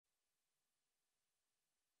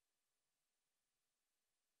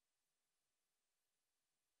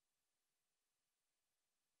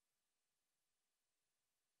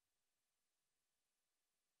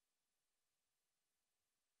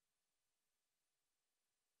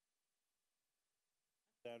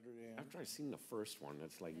Saturday. After I seen the first one,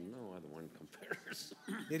 it's like no other one compares.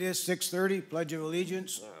 It is 6:30, Pledge of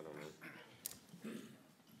Allegiance. I don't know.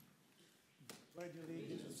 Pledge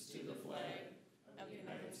allegiance. To the flag of the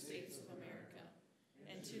United States of America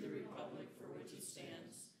and to the republic for which it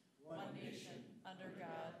stands, one nation, under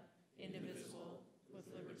God, indivisible, with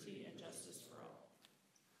liberty and justice for all.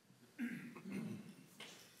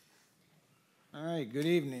 All right, good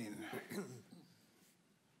evening.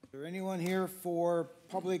 Is there anyone here for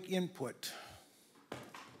public input?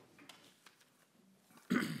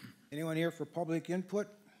 Anyone here for public input?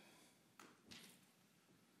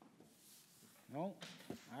 No?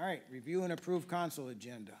 All right, review and approve council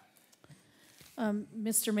agenda.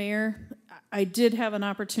 Mr. Mayor, I did have an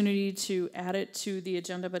opportunity to add it to the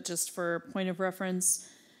agenda, but just for point of reference,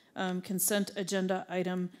 consent agenda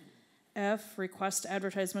item F, request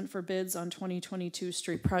advertisement for bids on 2022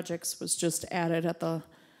 street projects was just added at the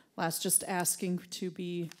last, just asking to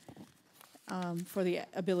be, for the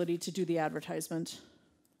ability to do the advertisement.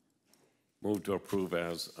 Move to approve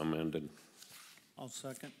as amended. I'll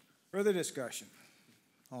second. Further discussion?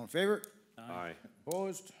 All in favor? Aye.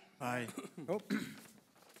 Opposed? Aye. Nope.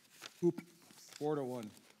 Oop, 4-1.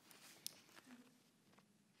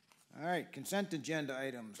 All right, consent agenda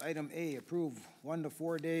items. Item A, approve 1 to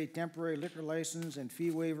 4 day temporary liquor license and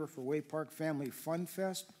fee waiver for Way Park Family Fun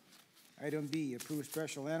Fest. Item B, approve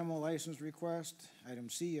special animal license request. Item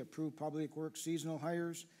C, approve public works seasonal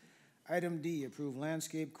hires. Item D, approve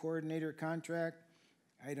landscape coordinator contract.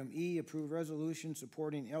 Item E, approve resolution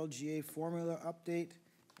supporting LGA formula update.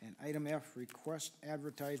 And item F, request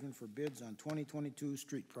advertisement for bids on 2022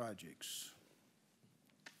 street projects.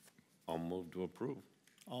 I'll move to approve.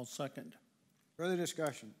 I'll second. Further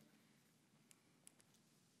discussion?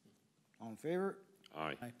 All in favor?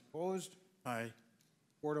 Aye. Opposed? Aye.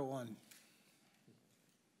 4-1.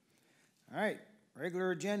 All right,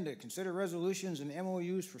 regular agenda, consider resolutions and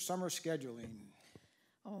MOUs for summer scheduling.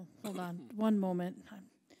 Oh, hold on, one moment.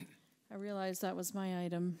 I realized that was my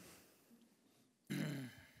item.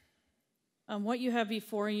 What you have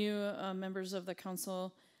before you, members of the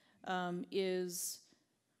council, is,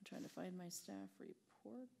 I'm trying to find my staff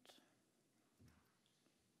report.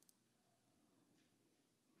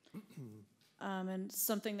 And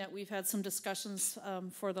something that we've had some discussions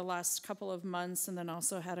for the last couple of months, and then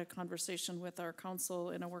also had a conversation with our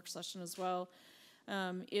council in a work session as well,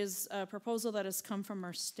 is a proposal that has come from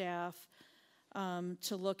our staff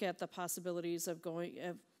to look at the possibilities of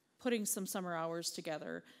putting some summer hours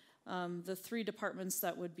together. The three departments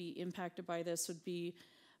that would be impacted by this would be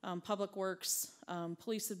Public Works,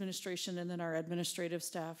 Police Administration, and then our administrative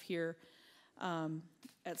staff here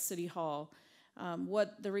at City Hall.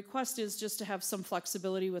 What the request is just to have some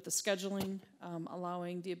flexibility with the scheduling,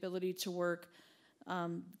 allowing the ability to work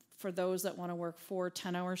for those that want to work 4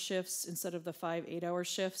 10-hour shifts instead of the 5 8-hour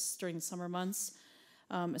shifts during the summer months.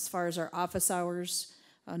 As far as our office hours,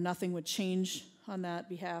 nothing would change on that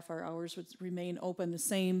behalf. Our hours would remain open the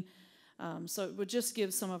same. So it would just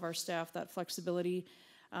give some of our staff that flexibility.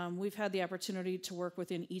 We've had the opportunity to work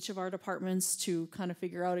within each of our departments to kind of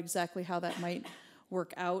figure out exactly how that might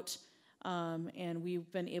work out. And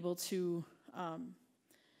we've been able to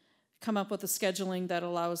come up with a scheduling that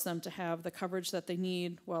allows them to have the coverage that they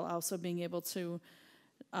need while also being able to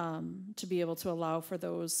be able to allow for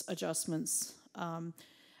those adjustments.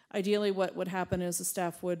 Ideally, what would happen is the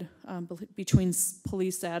staff would, between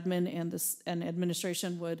police admin and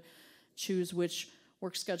administration, would choose which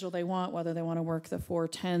work schedule they want, whether they want to work the 4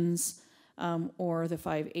 10s or the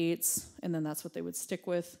 5 8s, and then that's what they would stick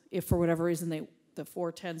with. If for whatever reason the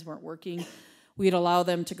 4 10s weren't working, we'd allow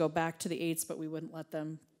them to go back to the 8s, but we wouldn't let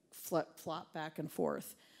them flop back and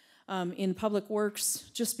forth. In Public Works,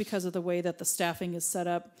 just because of the way that the staffing is set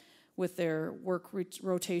up with their work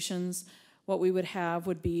rotations, what we would have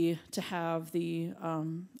would be to have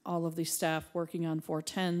all of the staff working on 4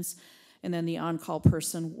 10s, and then the on-call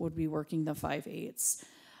person would be working the 5 8s.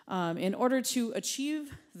 In order to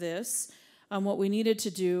achieve this, what we needed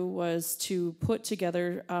to do was to put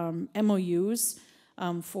together MOUs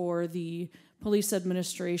for the police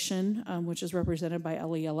administration, which is represented by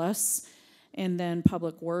LELS, and then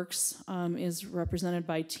Public Works is represented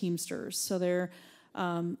by Teamsters. So they're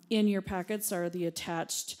in your packets are the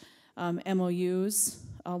attached MOUs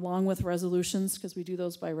along with resolutions, because we do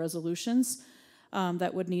those by resolutions,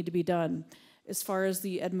 that would need to be done. As far as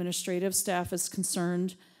the administrative staff is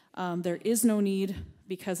concerned, there is no need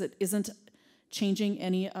because it isn't changing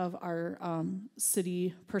any of our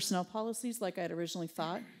city personnel policies like I'd originally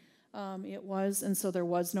thought it was, and so there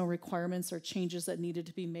was no requirements or changes that needed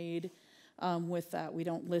to be made with that. We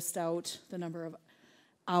don't list out the number of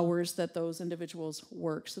hours that those individuals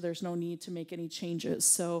work, so there's no need to make any changes.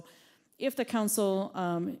 So if the council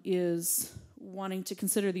is wanting to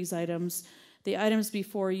consider these items, the items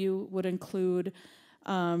before you would include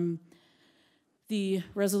the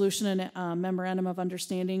resolution and memorandum of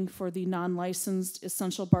understanding for the non-licensed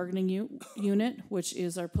essential bargaining unit, which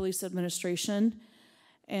is our police administration,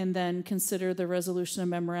 and then consider the resolution and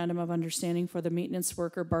memorandum of understanding for the maintenance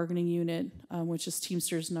worker bargaining unit, which is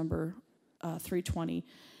Teamsters number 320.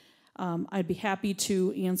 I'd be happy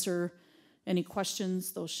to answer any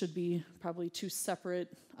questions. Those should be probably two separate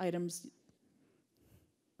items.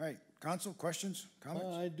 All right, council, questions,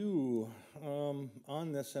 comments? I do.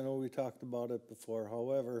 On this, I know we talked about it before.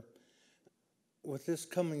 However, with this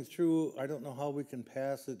coming through, I don't know how we can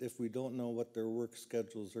pass it if we don't know what their work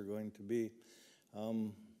schedules are going to be.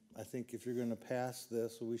 I think if you're going to pass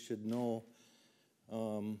this, we should know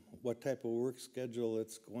what type of work schedule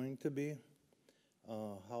it's going to be,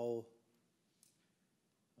 how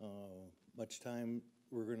much time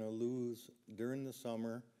we're going to lose during the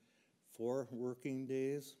summer for working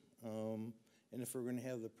days, and if we're going to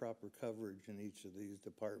have the proper coverage in each of these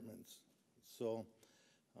departments. So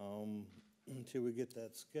until we get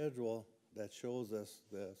that schedule that shows us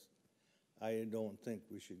this, I don't think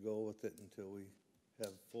we should go with it until we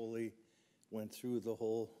have fully went through the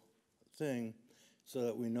whole thing, so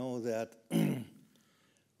that we know that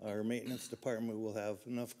our maintenance department will have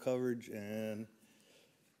enough coverage, and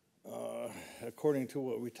according to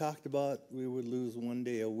what we talked about, we would lose 1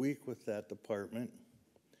 day a week with that department,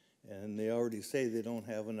 and they already say they don't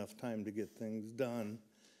have enough time to get things done.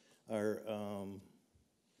 Our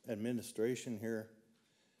administration here,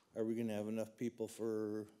 are we gonna have enough people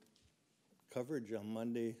for coverage on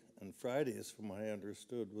Monday and Fridays, from what I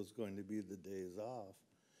understood was going to be the days off?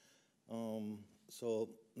 So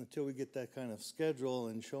until we get that kind of schedule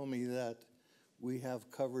and show me that we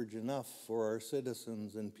have coverage enough for our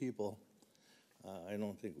citizens and people, I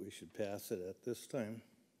don't think we should pass it at this time.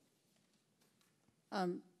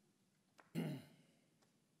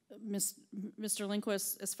 Mr.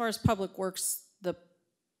 Lindquist, as far as Public Works, the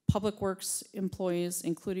Public Works employees,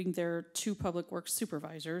 including their 2 Public Works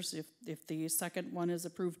supervisors, if the second one is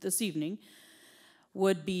approved this evening,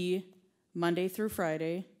 would be Monday through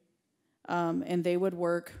Friday, and they would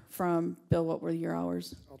work from, Bill, what were your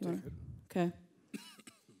hours? I'll take it. Okay.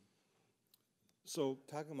 So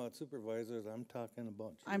talking about supervisors, I'm talking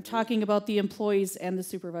about. I'm talking about the employees and the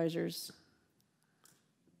supervisors.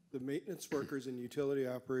 The maintenance workers and utility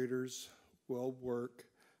operators will work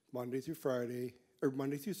Monday through Friday, or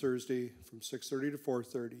Monday through Thursday from 6:30 to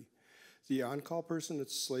 4:30. The on-call person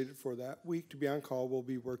that's slated for that week to be on call will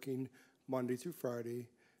be working Monday through Friday,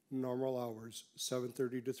 normal hours,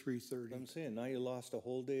 7:30 to 3:30. I'm saying, now you lost a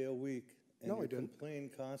whole day a week, and No, I you didn't. complain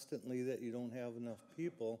constantly that you don't have enough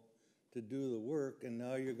people to do the work, and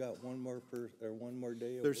now you got one more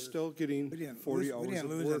day of They're work. still getting We didn't 40 lose, hours we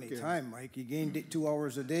didn't of lose work any in. time, Mike. You gained 2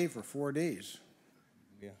 hours a day for 4 days.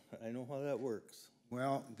 Yeah, I know how that works.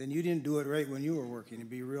 Well, then you didn't do it right when you were working, to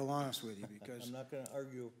be real honest with you, because, I'm not gonna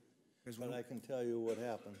argue, because but I can tell you what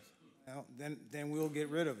happens. well, then we'll get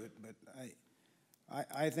rid of it. But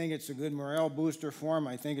I think it's a good morale booster for them.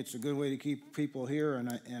 I think it's a good way to keep people here, and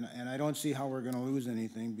I don't see how we're gonna lose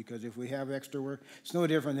anything, because if we have extra work, it's no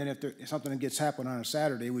different than if something gets happened on a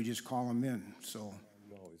Saturday, we just call them in, so,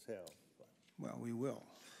 You always have. well, we will.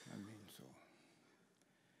 I mean, so.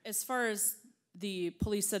 As far as the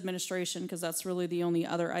police administration, because that's really the only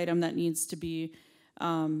other item that needs to be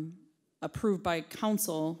approved by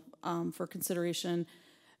council for consideration,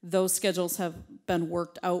 those schedules have been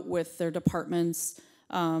worked out with their departments.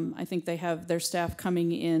 I think they have their staff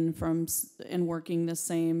coming in and working the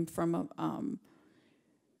same from,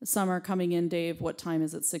 some are coming in, Dave, what time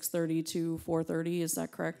is it, 6:30 to 4:30, is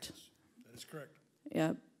that correct? That is correct.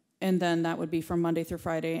 Yep. And then that would be from Monday through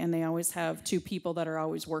Friday, and they always have 2 people that are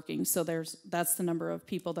always working. So that's the number of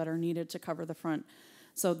people that are needed to cover the front.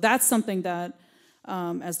 So that's something that,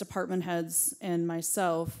 as department heads and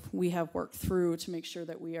myself, we have worked through to make sure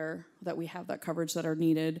that we have that coverage that are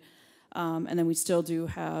needed. And then we still do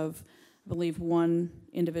have, I believe, 1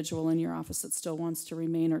 individual in your office that still wants to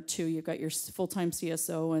remain, or 2. You've got your full-time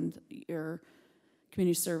CSO and your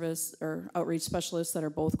community service or outreach specialists that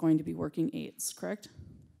are both going to be working 8s, correct?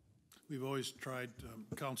 We've always tried,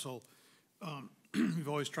 council, we've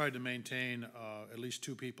always tried to maintain at least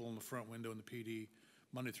 2 people in the front window in the PD,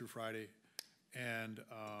 Monday through Friday. And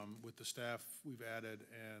with the staff we've added,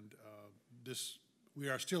 and we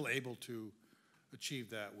are still able to achieve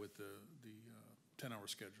that with the 10-hour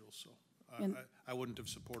schedule. So I wouldn't have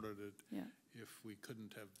supported it Yeah. if we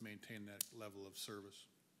couldn't have maintained that level of service.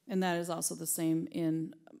 And that is also the same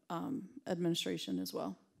in administration as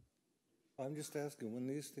well. I'm just asking, when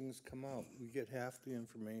these things come out, we get half the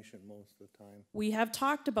information most of the time. We have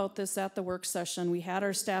talked about this at the work session. We had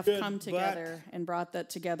our staff Good, come but- together and brought that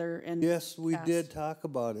together and. Yes, we passed. did talk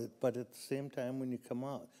about it, but at the same time, when you come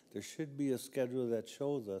out, there should be a schedule that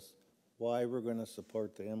shows us why we're gonna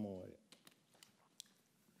support the MOA.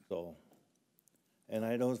 So, and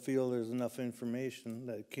I don't feel there's enough information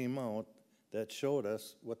that came out that showed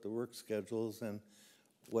us what the work schedules and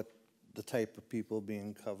what the type of people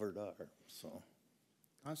being covered are, so.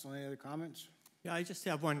 Council, any other comments? Yeah, I just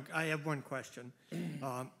have one, I have one question.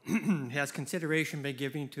 Has consideration been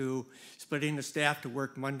given to splitting the staff to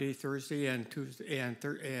work Monday, Thursday, and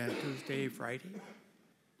Tuesday, Friday?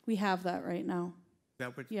 We have that right now.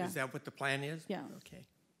 Yeah. Is that what the plan is? Yeah. Okay.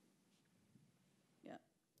 Yeah.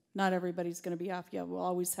 Not everybody's gonna be off. Yeah, we'll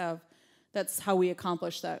always have, that's how we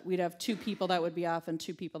accomplish that. We'd have 2 people that would be off and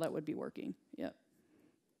 2 people that would be working. Yep.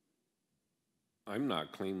 I'm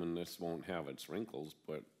not claiming this won't have its wrinkles,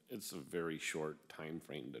 but it's a very short time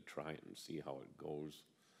frame to try and see how it goes.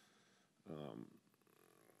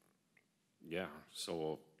 Yeah,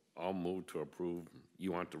 so I'll move to approve.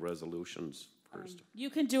 You want the resolutions first? You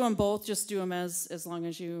can do them both, just do them as long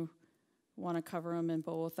as you wanna cover them in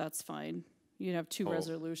both, that's fine. You'd have 2 Oh.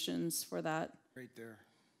 resolutions for that. Right there.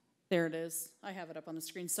 There it is. I have it up on the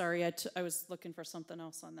screen. Sorry, I was looking for something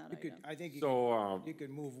else on that You could, item. I think So, you could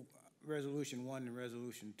move resolution 1 and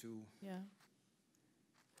resolution 2. Yeah.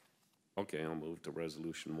 okay, I'll move to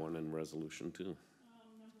resolution 1 and resolution 2.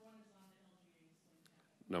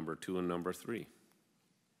 Number 2 and number 3.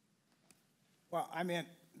 Well, I meant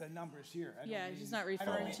the numbers here. I don't Yeah, mean- he's not I don't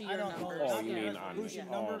referring mean- to I your don't know. numbers. Oh, Not you the mean on, resolution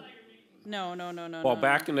number. No. well,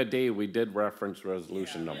 back in the day, we did reference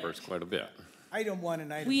resolution numbers quite a bit. Item 1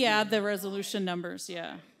 and item 2. We add the resolution numbers,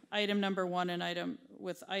 yeah. Item number 1 and item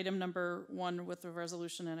number 1 with the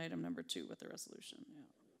resolution and item number 2 with the resolution, yeah.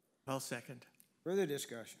 I'll second. Further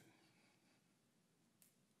discussion.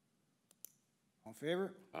 All in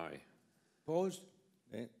favor? Aye. Opposed?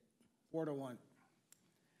 Okay. 4-1.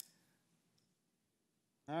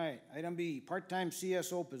 All right, item B, part-time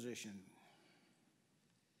CSO position.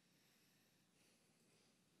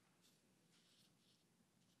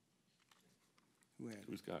 Who had it?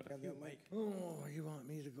 Who's got it? Have that, Mike? Oh, you want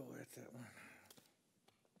me to go at that one?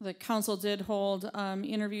 The council did hold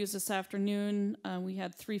interviews this afternoon. We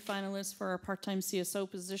had 3 finalists for our part-time CSO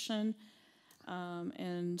position.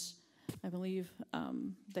 And I believe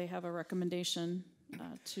they have a recommendation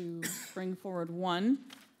to bring forward 1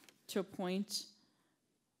 to appoint.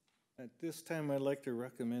 At this time, I'd like to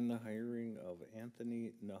recommend the hiring of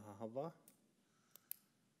Anthony Nahava,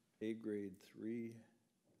 pay grade 3,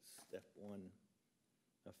 step 1,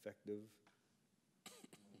 effective.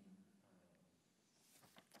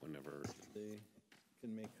 Whenever, They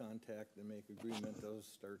can make contact and make agreement of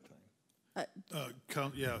start time.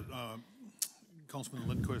 Councilman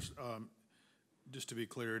Lindquist, just to be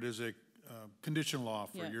clear, it is a conditional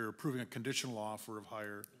offer. Yeah. You're approving a conditional offer of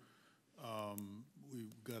hire.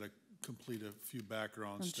 We've got to complete a few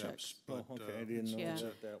background steps, Oh, but okay, I didn't know Yeah,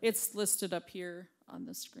 that. it's listed up here on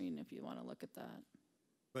the screen if you want to look at that.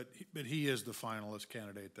 but he is the finalist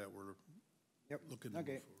candidate that we're Yep, looking to move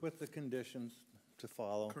okay. forward. With the conditions to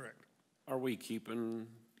follow. Correct. are we keeping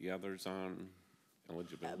the others on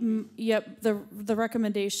eligibility? Yep, the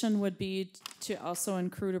recommendation would be to also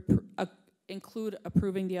include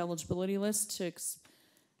approving the eligibility list to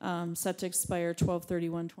set to expire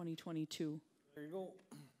 12/31/2022. There you go.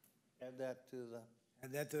 Add that to the.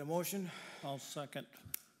 Add that to the motion. I'll second.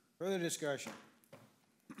 Further discussion.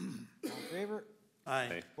 All in favor?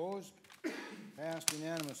 Aye. Opposed? Passed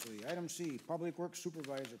unanimously. Item C, Public Works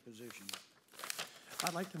Supervisor position.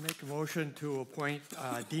 I'd like to make a motion to appoint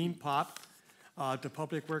Dean Pop to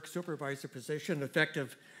Public Works Supervisor position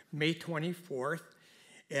effective May 24th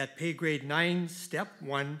at pay grade 9, step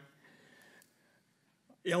 1.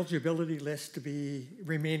 Eligibility list to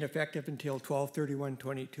remain effective until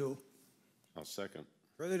 12/31/22. I'll second.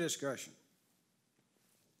 Further discussion.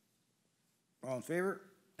 All in favor?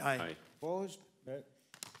 Aye. Opposed? Right.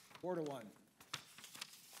 4-1.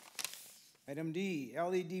 Item D,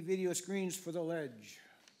 LED video screens for the ledge.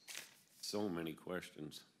 So many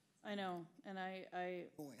questions. I know, and I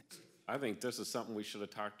think this is something we should have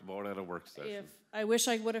talked about at a work session. I wish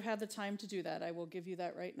I would have had the time to do that. I will give you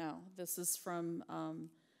that right now. This is from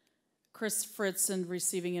Chris Fritz and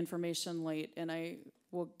receiving information late, and the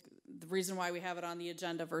reason why we have it on the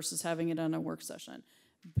agenda versus having it on a work session.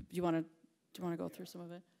 Do you want to go through some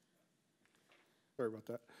of it? Sorry about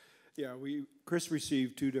that. Yeah, Chris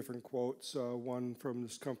received two different quotes, one from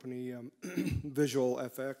this company, Visual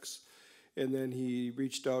FX, and then he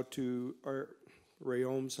reached out to Ray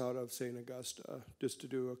Ohms out of St. Augusta, just to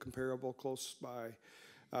do a comparable close by.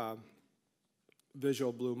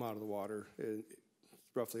 Visual blew him out of the water,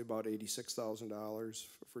 roughly about $86,000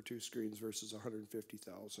 for two screens versus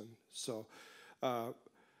 $150,000. So,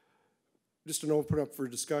 just an open up for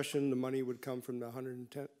discussion, the money would come from the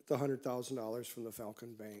 $100,000 from the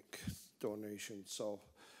Falcon Bank donation. So,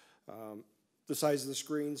 the size of the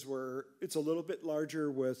screens it's a little bit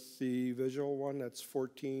larger with the visual one, that's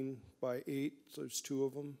 14 by 8, so there's two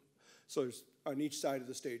of them. So on each side of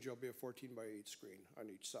the stage, there'll be a 14 by 8 screen on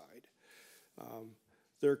each side.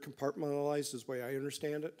 They're compartmentalized is the way I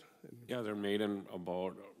understand it. Yeah, they're made in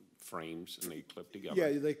about frames and they clip together.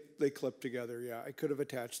 Yeah, they clip together, yeah. I could have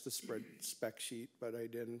attached the spec sheet, but I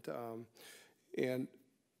didn't. And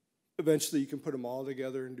eventually you can put them all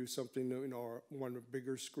together and do something, you know, one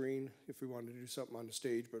bigger screen if we wanted to do something on the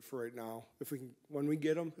stage. But for right now, when we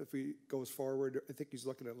get them, if we goes forward, I think he's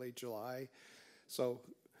looking at late July. So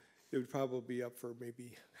it would probably be up for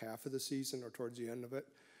maybe half of the season or towards the end of it.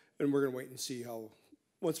 And we're gonna wait and see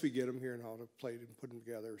once we get them here and how to play it and put them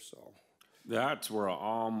together, so. That's where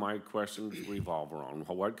all my questions revolve around.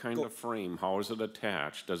 What kind of frame? How is it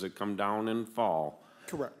attached? Does it come down in fall?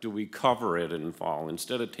 Correct. Do we cover it in fall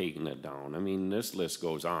instead of taking it down? I mean, this list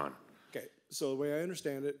goes on. Okay, so the way I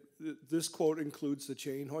understand it, this quote includes the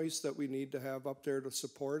chain hoist that we need to have up there to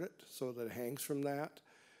support it, so that it hangs from that.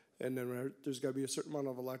 And then there's gotta be a certain amount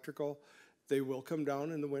of electrical. They will come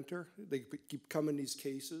down in the winter. They keep coming in these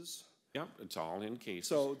cases. Yep, it's all in cases.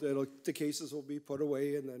 So the cases will be put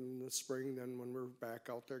away, and then in the spring, then when we're back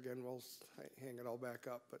out there again, we'll hang it all back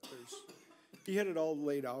up. But he had it all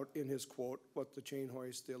laid out in his quote, what the chain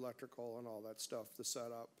hoist, the electrical, and all that stuff, the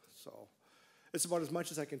setup. So it's about as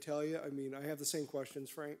much as I can tell you. I mean, I have the same questions,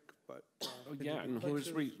 Frank, but. Yeah, and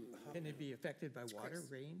Can it be affected by water,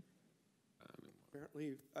 rain?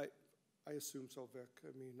 Apparently, I assume so, Vic.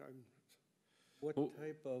 I mean, What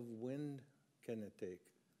type of wind can it take?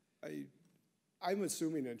 I'm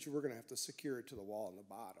assuming that we're gonna have to secure it to the wall on the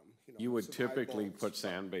bottom, you know. You would some high typically bolts. put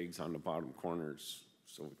sandbags on the bottom corners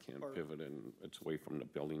so it can't pivot and it's away from the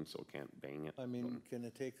building so it can't bang it. I mean, can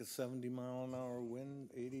it take a 70-mile-an-hour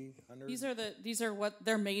wind, 80, 100? These are what,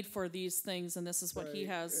 they're made for these things, and this is what he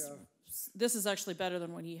Right, has. yeah. This is actually better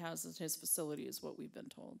than what he has at his facility, is what we've been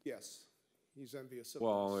told. Yes, he's envious of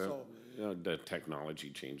Well, us, so. you know, the technology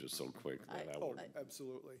changes so quick that I Oh, would.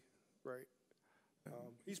 absolutely, right.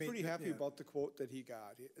 He's pretty happy about the quote that he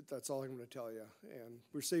got. That's all I'm gonna tell you. And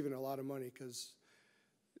we're saving a lot of money because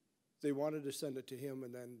they wanted to send it to him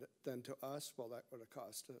and then to us. Well, that would have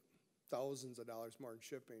cost thousands of dollars more in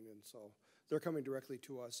shipping. And so they're coming directly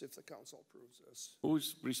to us if the council approves this.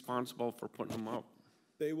 Who's responsible for putting them up?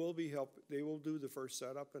 They will they will do the first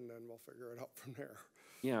setup and then we'll figure it out from there.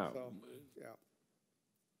 Yeah, So, yeah.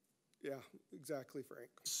 Yeah, exactly, Frank.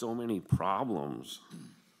 so many problems.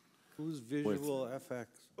 Who's Visual FX?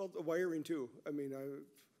 Well, the wiring too. I mean, I've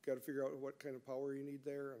got to figure out what kind of power you need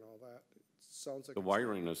there and all that. It sounds like. The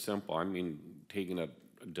wiring is simple. I mean, taking it,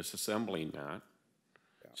 disassembling that,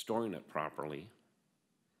 storing it properly.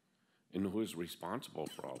 And who's responsible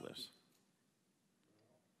for all this?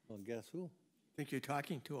 Well, guess who? Think you're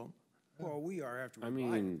talking to them? Well, we are after I we buy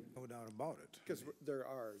it, mean- no doubt about it. Because they're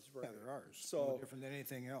ours, right? Yeah, they're ours, So- no different than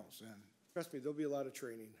anything else, and. Trust me, there'll be a lot of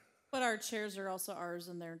training. But our chairs are also ours,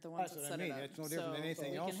 and they're the ones That's that what I set it mean. up. It's no different than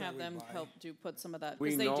anything So else we can that have we them buy. help put some of that, We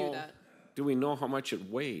because they do know- that. Do we know how much it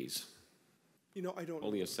weighs, You know, I don't,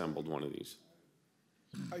 fully assembled one of these?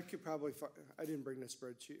 I could probably, I didn't bring the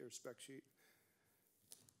spreadsheet or spec sheet.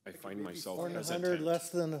 I find myself 100, hesitant. less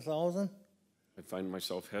than 1,000? I find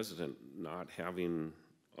myself hesitant not having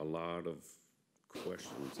a lot of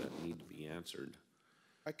questions that need to be answered.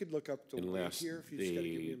 I could look up the weight Unless here if you just gotta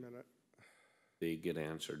give me a they- minute. They get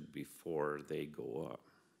answered before they go up.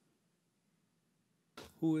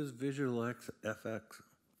 Who is Visual FX?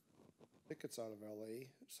 I think it's out of LA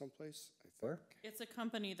someplace, I think. Where? It's a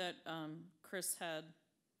company that Chris had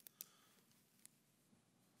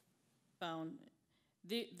found.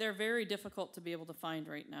 They're very difficult to be able to find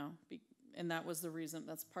right now, and that was the reason,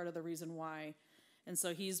 that's part of the reason why. And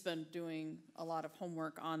so he's been doing a lot of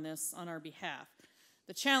homework on this on our behalf.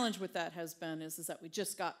 The challenge with that has been is that we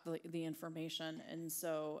just got the information,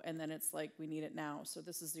 and then it's like, we need it now. So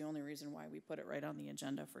this is the only reason why we put it right on the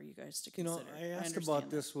agenda for you guys to You know, consider. I asked understand about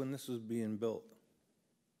that. this when this was being built.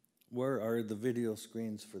 Where are the video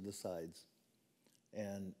screens for the sides?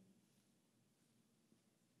 And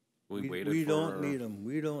We we waited don't for, need them,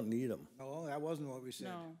 we don't need them. No, that wasn't what we said.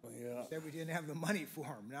 No. Yeah. Said we didn't have the money for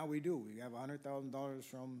them. Now we do. We have $100,000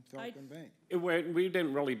 from Falcon Bank. We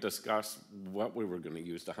didn't really discuss what we were gonna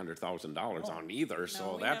use the $100,000 on either,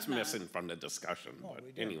 so we that's have not. missing from the discussion, No, but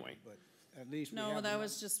we didn't, anyway. But at least we have. No, the that money.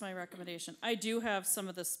 was just my recommendation. I do have some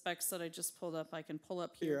of the specs that I just pulled up. I can pull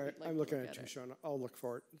up here. Here, if you'd like I'm to looking look at you, it. Sean. I'll look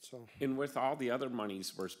for it, so. And with all the other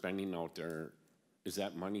monies we're spending out there, is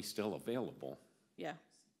that money still available? Yeah.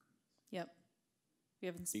 Yep. We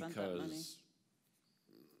haven't spent that money. Because,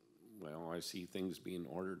 well, I see things being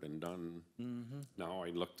ordered and done. Now I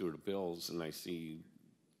look through the bills and I see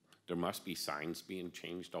there must be signs being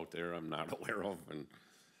changed out there I'm not aware of, and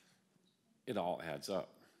it all adds up.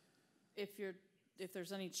 If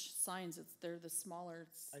there's any signs, they're the smaller,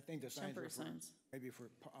 I think the signs were temporary for, signs. maybe for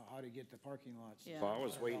how to get the parking lots. Yeah. Well, I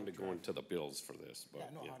was waiting to go into the bills for this, Yeah,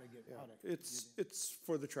 but know yeah. how to get, how to. It's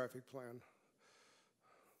for the traffic plan.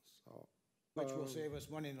 So, Which will save us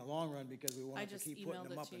money in the long run because we won't I have to just keep putting emailed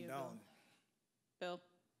them it up to and you, down. Bill,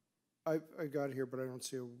 I got it here, but I don't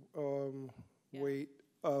see a, Yeah. wait,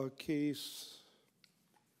 case.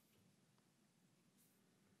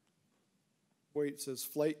 Wait, says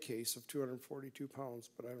flight case of 242 pounds,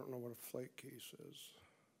 but I don't know what a flight case is.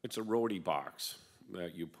 It's a roadie box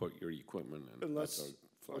that you put your equipment in. That's Unless,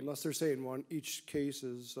 a flight. unless they're saying one, each case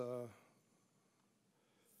is,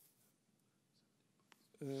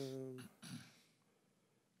 it's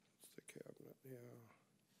the cabinet, yeah.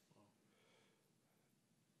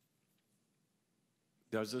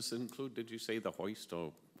 Does this include, did you say the hoist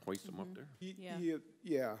to hoist them up there? Yeah.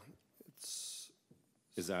 Yeah, it's,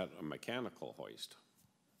 Is that a mechanical hoist?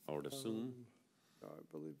 I would assume, I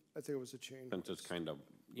think it was a chain. since it's kind of,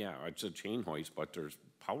 yeah, it's a chain hoist, but there's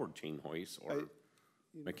powered chain hoists or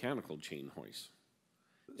mechanical chain hoists.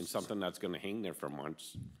 And something that's gonna hang there for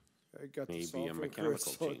months. I got maybe this a all from mechanical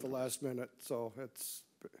Crystal at the chain. last minute, so it's,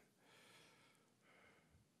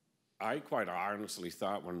 I quite honestly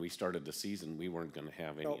thought when we started the season, we weren't gonna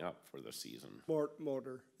have any Nope. up for the season.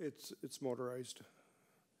 motor, it's motorized.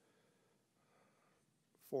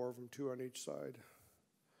 4 of them, 2 on each side.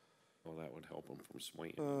 Well, that would help them from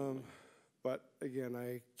swaying. But again,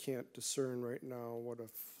 I can't discern right now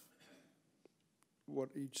what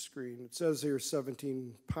each screen, it says here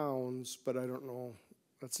 17 pounds, but I don't know,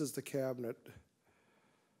 that says the cabinet.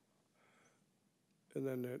 And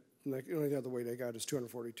then the only other weight I got is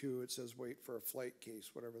 242, it says weight for a flight case,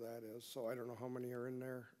 whatever that is, so I don't know how many are in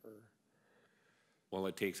there, or, Well,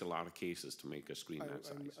 it takes a lot of cases to make a screen that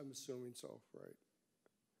size. I'm assuming so, right.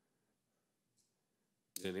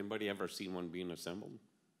 Did anybody ever see one being assembled?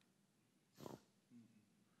 No.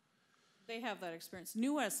 they have that experience.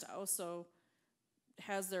 New West also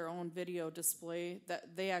has their own video display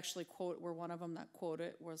that they actually were one of them that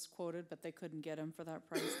was quoted, but they couldn't get them for that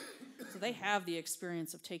price. So they have the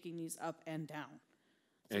experience of taking these up and down.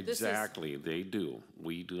 So this is- Exactly, they do.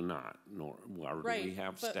 We do not, nor do we Right,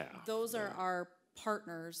 have but staff. those are our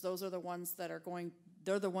partners. Those are the ones that are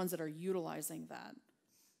they're the ones that are utilizing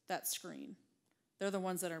that screen. They're the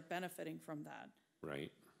ones that are benefiting from that.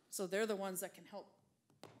 Right? So they're the ones that can help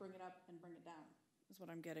bring it up and bring it down, is what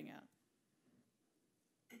I'm getting at.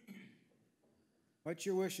 What's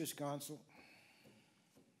your wishes, Council?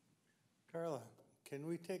 Carla, can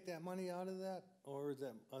we take that money out of that, or is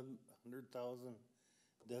that 100,000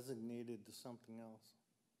 designated to something else?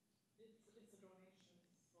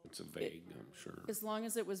 It's a vague, I'm sure. As long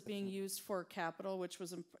as it was being used for capital, which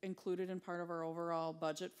was included in part of our overall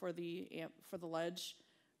budget for the ledge,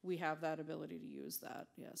 we have that ability to use that,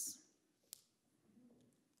 yes.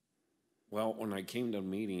 Well, when I came to the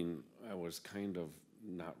meeting, I was kind of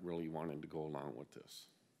not really wanting to go along with this.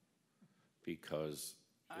 Because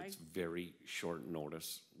it's very short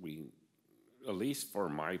notice. At least for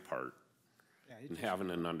my part, and having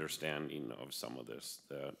an understanding of some of this,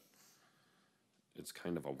 that it's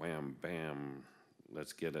kind of a wham, bam,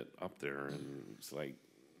 let's get it up there, and it's like,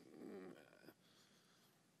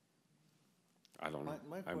 I don't know.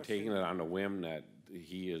 My I'm question- taking it on a whim that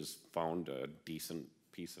he has found a decent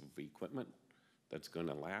piece of equipment that's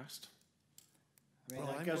gonna last. I mean,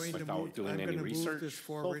 Well, I I'm guess, going to without move, doing I'm any gonna move research. this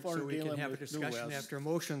forward far so we can dealing have a with New discussion West. after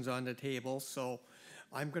motions on the table. So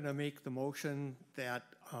I'm gonna make the motion that,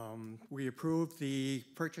 we approve the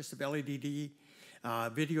purchase of LED,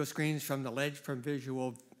 video screens from the ledge from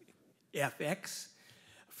Visual FX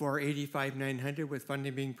for $85,900 with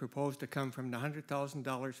funding being proposed to come from the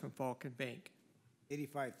 $100,000 from Falcon Bank.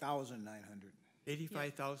 $85,900.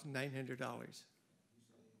 $85,900.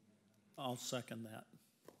 I'll second that.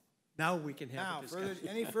 Now we can Now, have a discussion.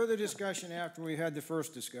 any further discussion after we had the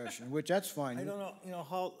first discussion, which that's fine. I don't know,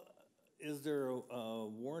 how, is there a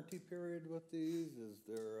warranty period with these? Is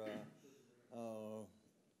there, I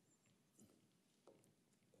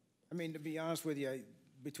mean, to be honest with you,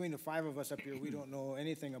 between the five of us up here, we don't know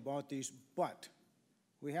anything about these, but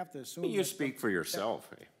we have to assume. You that speak for yourself,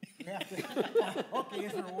 hey? we have to- Okay,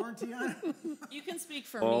 is there a warranty on it? You can speak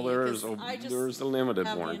for Well, me, there's because a- I just there's a limited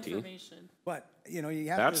have the warranty. information. But, you know, you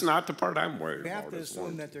have to. That's not the part I'm worried You have about. to is assume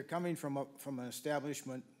warranty. that they're coming from an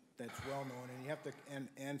establishment that's well-known, and you have to,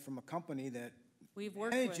 and from a company that We've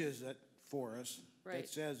worked with, manages it for us. Right. That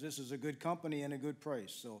says this is a good company and a good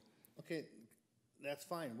price, so. Okay, that's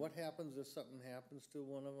fine. What happens if something happens to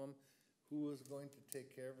one of them? Who is going to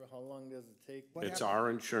take care of it? How long does it take? What It's happens- our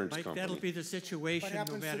insurance Mike, that'll company. be the What situation no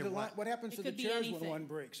happens to matter the, what. what happens It to the could be chairs when anything. one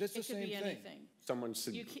breaks? It's the It could same be thing. anything. Someone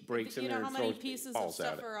You breaks in you know there how and many throws pieces of balls at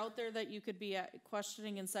stuff it. are out there that you could be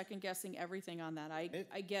questioning and second guessing everything on that. I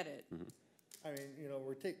get it. I mean, you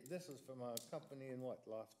know, this is from a company in what,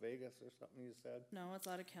 Las Vegas or something you said? No, it's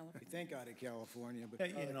out of California. You think out of California, but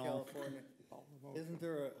Hey, Out you of know, California. Isn't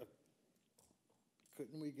there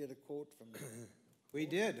couldn't we get a quote from the we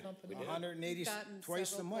did. company? 180, Gotten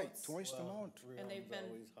twice the several amount, quotes. twice the amount. And they've been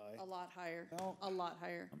Always high. a lot higher, Well- a lot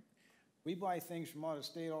higher. We buy things from out of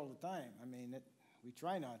state all the time. I mean, we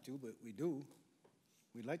try not to, but we do.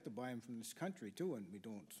 We'd like to buy them from this country too, and we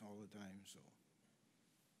don't all the time, so.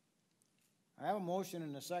 I have a motion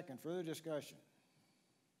and a second. Further discussion.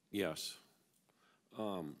 Yes.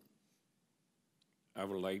 I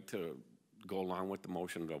would like to go along with the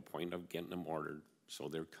motion to the point of getting them ordered, so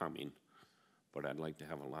they're coming. But I'd like to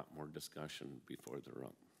have a lot more discussion before they're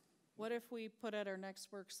up. What if we put at our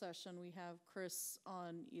next work session, we have Chris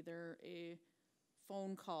on either a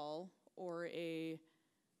phone call or a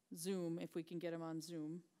Zoom, if we can get him on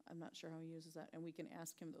Zoom. I'm not sure how he uses that, and we can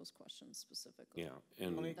ask him those questions specifically. Yeah,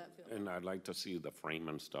 and, That feel- and I'd like to see the frame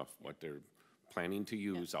and stuff, what they're planning to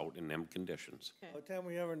use out in them conditions. Okay. By the time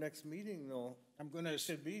we have our next meeting, though, I'm gonna,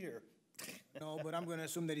 should be here. no, but I'm gonna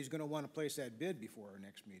assume that he's gonna wanna place that bid before our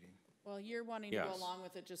next meeting. Well, you're wanting to go Yes. along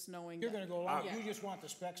with it, just knowing You're that- gonna go along, Yeah. you just want the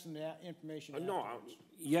specs and the information No, afterwards.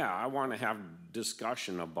 yeah, I want to have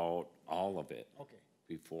discussion about all of it Okay.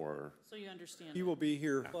 before, So you understand. He it. will be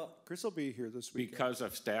here, Chris will be here this weekend. because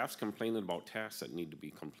if staff's complaining about tasks that need to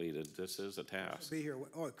be completed, this is a task. Be here,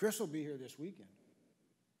 Chris will be here this weekend.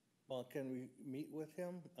 Well, can we meet with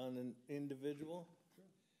him on an individual?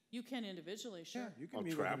 You can individually, Yeah, sure. you can I'll meet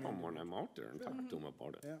with trap him. them when I'm out there and talk to them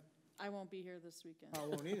about it. Yeah, I won't be here this weekend. I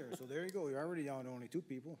won't either, so there you go, you're already down to only two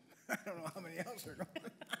people. I don't know how many else are going.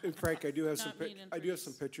 And Frank, I do have some, Not meeting I do have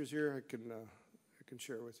some trees. pictures here I can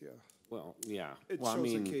share with you. Well, yeah, It well, I shows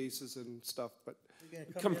the mean, cases and stuff, but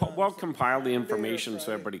we'll compile the information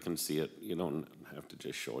so everybody can see it. You don't have to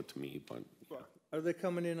just show it to me, but, yeah. Are they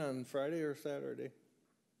coming in on Friday or Saturday?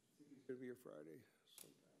 it'll be here Friday.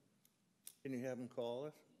 Can you have them call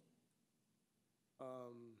us?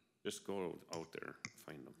 Just go out there,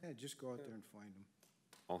 find them. Yeah, just go out there and find them.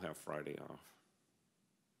 I'll have Friday off.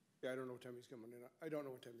 Yeah, I don't know what time he's coming in. I don't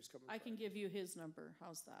know what time he's coming. I can give you his number.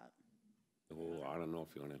 How's that? Oh, I don't know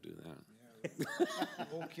if you wanna do that.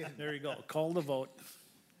 Okay. there you go. Call the vote.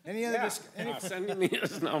 Any other, Send me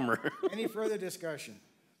his number. any further discussion?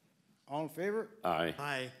 All in favor? Aye.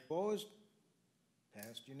 Aye. Opposed?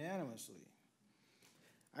 Passed unanimously.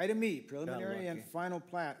 Item E, preliminary and final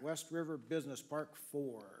plat, West River Business Park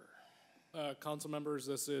 4. Council members,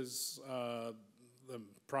 this is the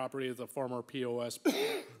property of the former POS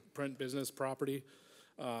print business property.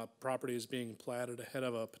 Property is being platted ahead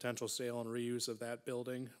of a potential sale and reuse of that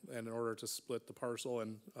building, and in order to split the parcel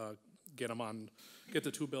and get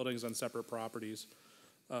the two buildings on separate properties.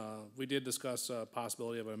 We did discuss a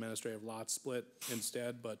possibility of an administrative lot split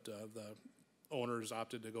instead, but the owners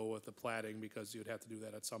opted to go with the platting because you'd have to do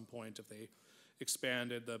that at some point if they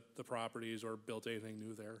expanded the properties or built anything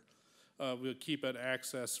new there. We'll keep it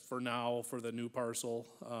access for now for the new parcel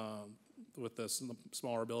with the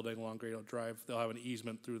smaller building along Great Oak Drive. They'll have an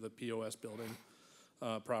easement through the POS building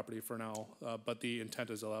property for now, but the intent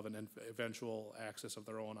is they'll have an eventual access of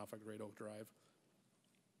their own off of Great Oak Drive.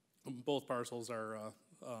 Both parcels are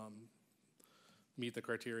meet the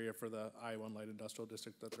criteria for the I-1 light industrial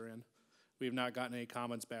district that they're in. We have not gotten any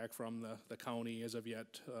comments back from the county as of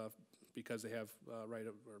yet, because they have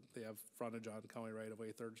they have frontage on county right of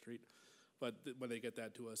way, 3rd Street. But when they get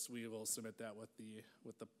that to us, we will submit that with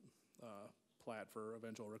the plat for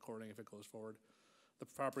eventual recording if it goes forward. The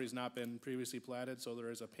property's not been previously platted, so there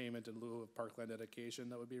is a payment in lieu of parkland dedication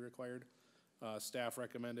that would be required. Staff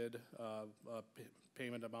recommended a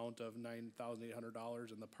payment amount of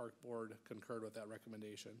 $9,800, and the park board concurred with that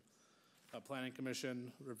recommendation. Planning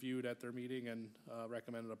Commission reviewed at their meeting and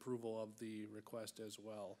recommended approval of the request as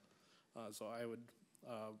well. So I would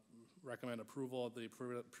recommend approval of the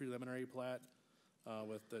preliminary plat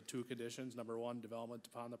with the two conditions. Number one, development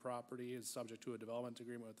upon the property is subject to a development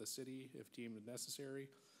agreement with the city if deemed necessary.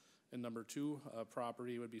 And number two,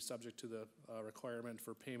 property would be subject to the requirement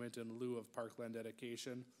for payment in lieu of parkland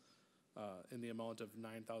dedication in the amount of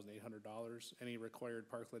 $9,800. Any required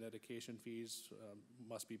parkland dedication fees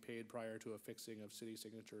must be paid prior to affixing of city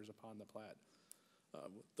signatures upon the plat.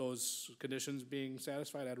 Those conditions being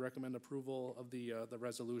satisfied, I'd recommend approval of the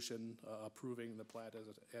resolution approving the plat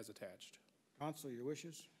as attached. Council, your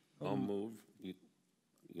wishes? I'll move. You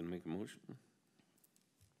gonna make a motion?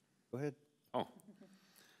 Go ahead. Oh.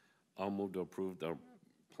 I'll move to approve the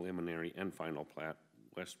preliminary and final plat,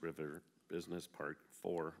 West River Business Park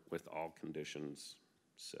 4, with all conditions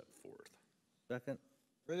set forth. Second?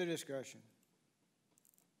 Further discussion?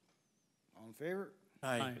 All in favor?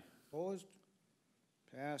 Aye. Opposed?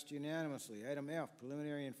 Passed unanimously. Item F,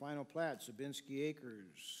 preliminary and final plat, Sabinski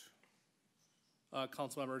Acres.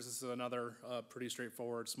 Council members, this is another pretty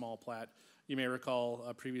straightforward small plat. You may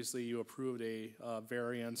recall previously you approved a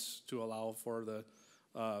variance to allow for the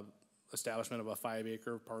establishment of a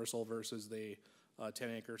 5-acre parcel versus the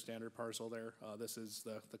 10-acre standard parcel there. This is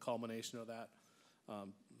the culmination of that,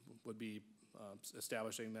 would be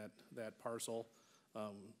establishing that parcel.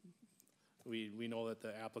 We know that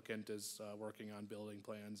the applicant is working on building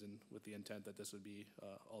plans and with the intent that this would be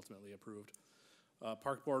ultimately approved.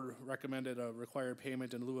 Park Board recommended a required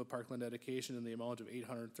payment in lieu of parkland dedication in the amount of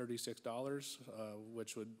 $836,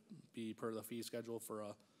 which would be per the fee schedule for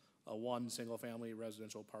a one single-family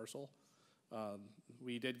residential parcel.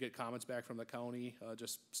 We did get comments back from the county,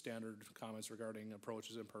 just standard comments regarding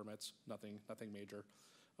approaches and permits, nothing major.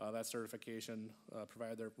 That certification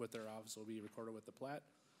provided with their office will be recorded with the plat.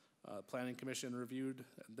 Planning Commission reviewed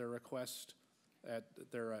their request at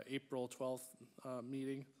their April 12th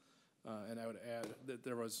meeting, and I would add that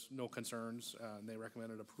there was no concerns, and they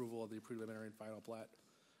recommended approval of the preliminary and final plat.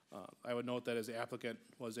 I would note that as the applicant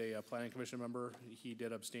was a Planning Commission member, he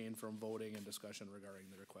did abstain from voting and discussion regarding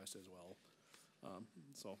the request as well.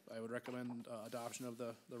 So I would recommend adoption of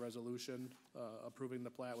the resolution approving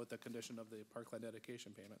the plat with the condition of the parkland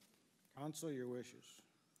dedication payment. Council, your wishes?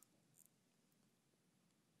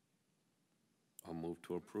 I'll move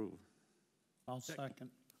to approve. I'll second.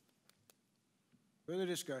 Further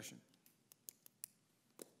discussion?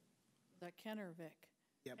 Is that Ken or Vic?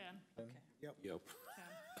 Yep. Okay. Yep.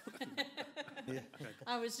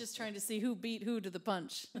 I was just trying to see who beat who to the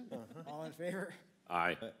punch. All in favor?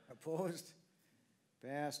 Aye. Opposed?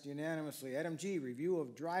 Passed unanimously. Item G, review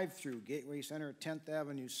of drive-through Gateway Center, 10th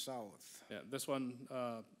Avenue South. Yeah, this one,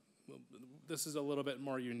 this is a little bit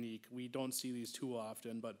more unique. We don't see these too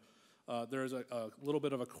often, but there's a little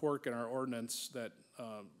bit of a quirk in our ordinance that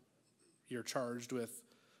you're charged with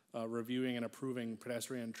reviewing and approving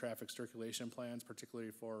pedestrian traffic circulation plans, particularly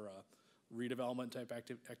for redevelopment type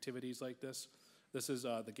activities like this. This is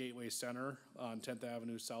the Gateway Center on 10th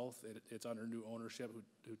Avenue South. It's under new ownership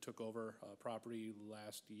who took over property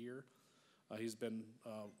last year. He's been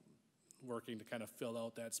working to kind of fill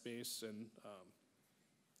out that space and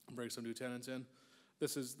bring some new tenants in.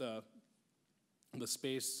 This is the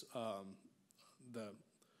space, the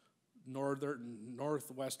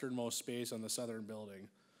northwesternmost space on the southern building.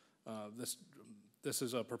 This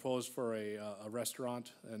is proposed for a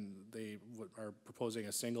restaurant, and they are proposing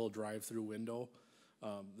a single drive-through window.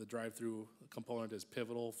 The drive-through component is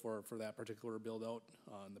pivotal for that particular build-out,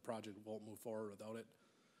 and the project won't move forward without it.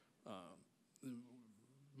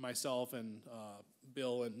 Myself and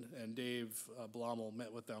Bill and Dave Blommel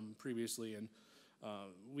met with them previously, and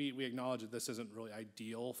we acknowledge that this isn't really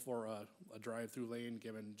ideal for a drive-through lane,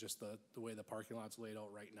 given just the way the parking lot's laid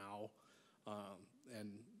out right now.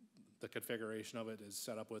 And the configuration of it is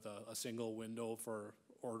set up with a single window for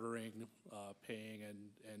ordering, paying,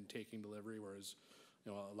 and taking delivery, whereas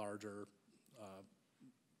a larger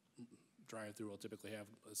drive-through will typically have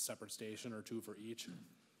a separate station or two for each.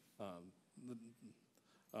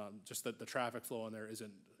 Just that the traffic flow in there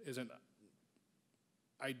isn't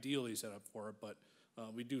ideally set up for it, but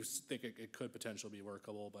we do think it could potentially be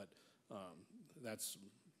workable, but that's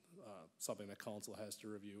something that council has to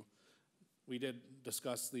review. We did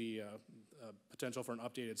discuss the potential for an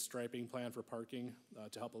updated striping plan for parking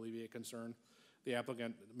to help alleviate concern. The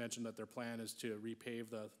applicant mentioned that their plan is to repave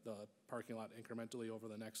the parking lot incrementally over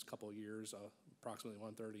the next couple of years, approximately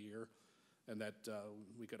 1/3 a year, and that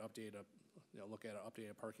we could update look at an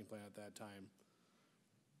updated parking plan at that time.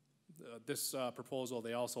 This proposal,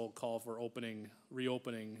 they also call for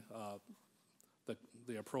reopening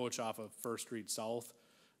the approach off of First Street South,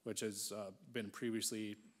 which has been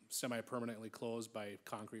previously semi-permanently closed by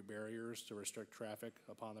concrete barriers to restrict traffic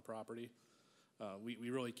upon the property. We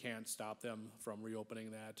really can't stop them from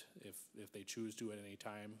reopening that if they choose to at any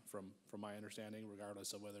time, from my understanding,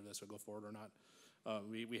 regardless of whether this would go forward or not.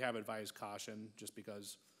 We have advised caution just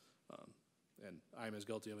because, and I'm as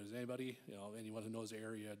guilty of it as anybody, you know, anyone who knows the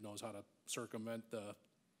area knows how to circumvent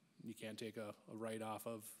you can't take a right off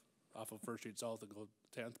of First Street South and go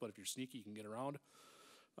 10th, but if you're sneaky, you can get around.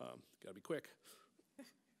 Gotta be quick.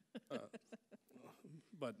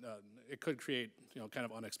 But it could create, you know, kind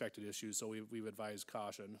of unexpected issues, so we've advised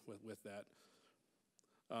caution with that.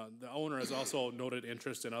 The owner has also noted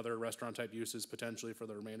interest in other restaurant-type uses potentially for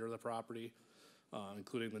the remainder of the property,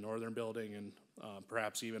 including the northern building and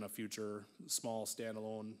perhaps even a future small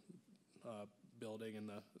standalone building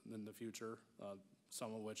in the future,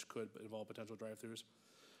 some of which could involve potential drive-throughs.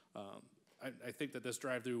 I think that this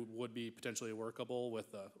drive-through would be potentially workable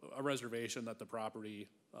with a reservation that the property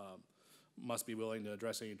must be willing to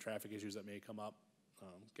address any traffic issues that may come up,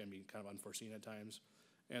 can be kind of unforeseen at times,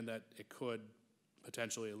 and that it could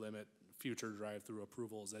potentially limit future drive-through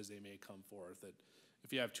approvals as they may come forth. That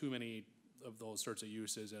if you have too many of those sorts of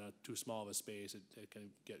uses in too small of a space, it can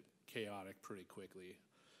get chaotic pretty quickly,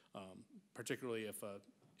 particularly if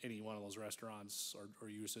any one of those restaurants or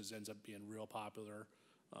uses ends up being real popular.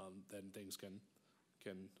 Then things can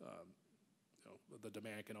you know, the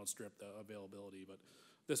demand can outstrip the availability. But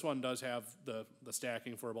this one does have the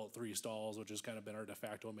stacking for about 3 stalls, which has kind of been our de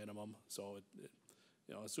facto minimum. So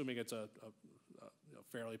you know, assuming it's a you know,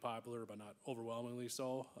 fairly popular, but not overwhelmingly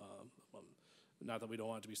so. Not that we don't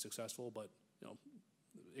want it to be successful, but you know,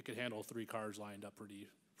 it could handle 3 cars lined up pretty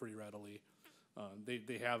readily.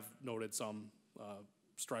 They have noted some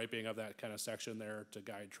striping of that kind of section there to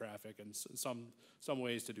guide traffic and some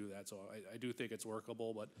ways to do that. So I do think it's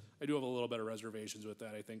workable, but I do have a little bit of reservations with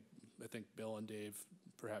that. I think Bill and Dave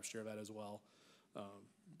perhaps share that as well.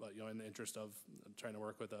 But you know, in the interest of trying to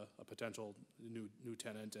work with a potential new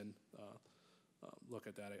tenant and look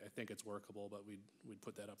at that, I think it's workable, but we'd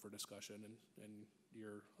put that up for discussion and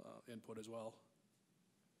your input as well.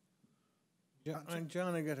 Yeah, and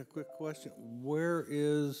John, I got a quick question. Where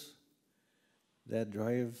is that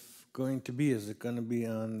drive going to be? Is it gonna be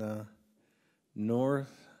on the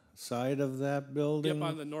north side of that building? Yep,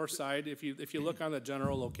 on the north side. If you look on the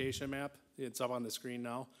general location map, it's up on the screen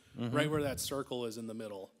now, right where that circle is in the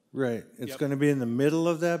middle. Right, it's Yep. gonna be in the middle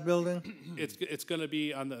of that building? It's gonna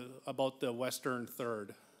be on about the western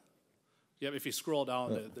third. Yep, if you scroll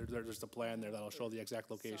down, there's a plan there that'll show the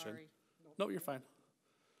exact location. Sorry. No, you're fine.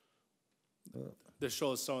 This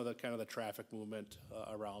shows some of the kind of the traffic movement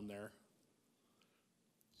around there.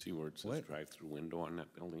 See where it says What? drive-through window on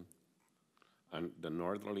that building? On the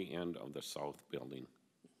northerly end of the south building,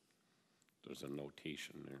 there's a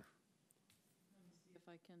notation there. Let me see if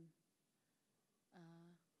I can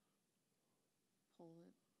pull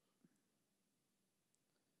it.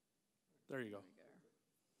 There you go.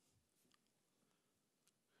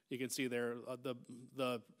 You can see there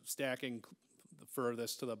the stacking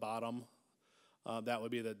furthest to the bottom. That would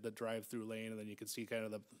be the drive-through lane, and then you can see kind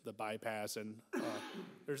of the bypass, and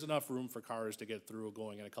there's enough room for cars to get through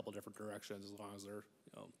going in a couple different directions as long as they're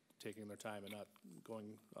taking their time and not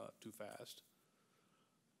going too fast.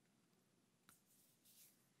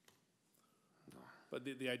 But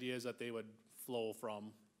the idea is that they would flow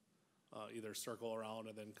from either circle around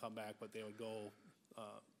and then come back, but they would go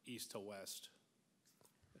east to west,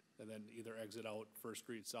 and then either exit out First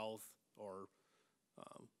Street South or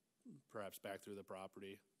perhaps back through the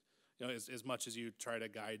property. You know, as much as you try to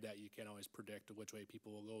guide that, you can't always predict which way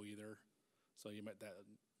people will go either. So you might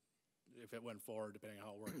if it went forward, depending on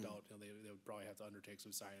how it worked out, you know, they would probably have to undertake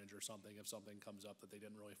some signage or something if something comes up that they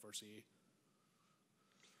didn't really foresee.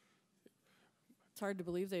 It's hard to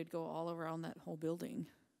believe they'd go all around that whole building,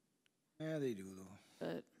 Yeah, they do though.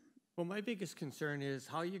 but Well, my biggest concern is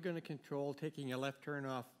how you're gonna control taking a left turn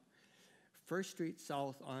off First Street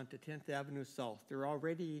South onto 10th Avenue South. They're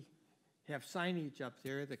already have signage up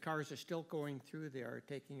there. The cars are still going through there,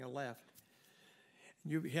 taking a left.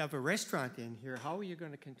 You have a restaurant in here. How are you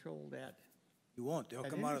gonna control that? You won't. They'll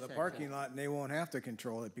At come out of the intersection. parking lot and they won't have to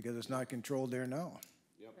control it because it's not controlled there now.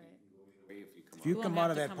 Yep. If you We'll come have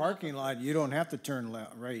out of to that come parking lot, you don't have to turn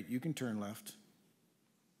left, right, you can turn left.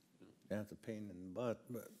 That's a pain in the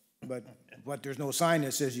butt, But there's no sign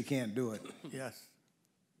that says you can't do it. Yes.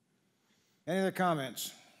 Any other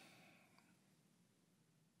comments?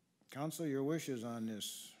 Council, your wishes on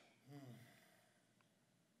this?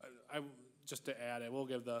 Just to add, I will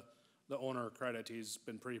give the owner credit. He's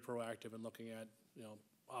been pretty proactive in looking at, you know,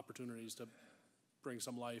 opportunities to bring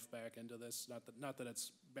some life back into this. Not that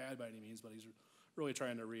it's bad by any means, but he's really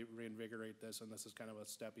trying to reinvigorate this, and this is kind of a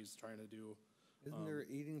step he's trying to do. Isn't there an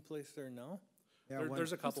eating place there now? Yeah, one-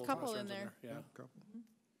 There's a couple of couple in restaurants in there. there, yeah. couple.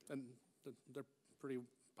 And they're pretty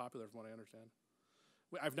popular from what I understand.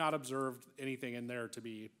 I've not observed anything in there to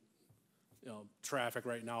be, traffic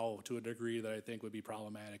right now to a degree that I think would be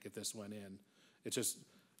problematic if this went in. It's just,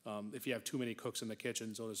 if you have too many cooks in the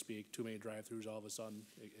kitchen, so to speak, too many drive-throughs, all of a sudden,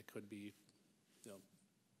 it could be,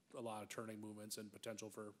 a lot of turning movements and potential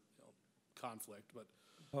for, conflict,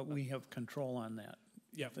 But we have control on that.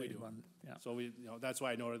 yeah, we They do. run- Yeah. So that's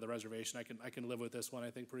why I noted the reservation. I can live with this one, I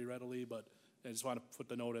think, pretty readily, but I just want to put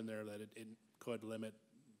the note in there that it could limit,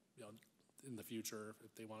 in the future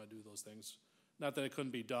if they want to do those things. Not that it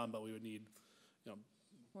couldn't be done, but we would need,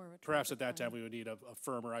 More of a perhaps at that traffic time, we would need a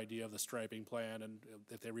firmer idea of the striping plan and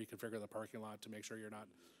if they reconfigure the parking lot to make sure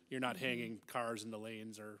you're not hanging cars in the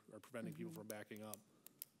lanes or preventing people from backing up.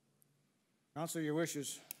 Council, your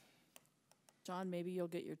wishes. John, maybe you'll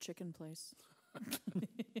get your chicken place.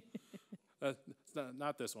 It's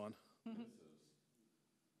not this one.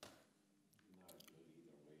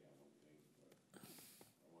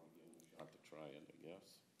 Not to try it, I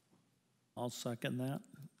guess. I'll second that.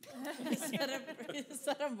 Is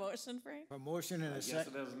that a motion, Frank? A motion and a Yes,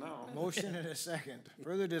 second. it is now. Motion and a second.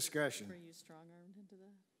 Further discussion. Were you strong-armed into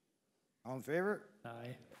that? All in favor?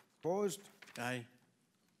 Aye. Opposed? Aye.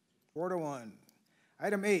 4-1.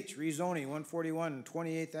 Item H, rezoning 141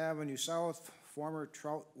 28th Avenue South, former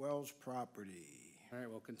Trout Wells property. All right,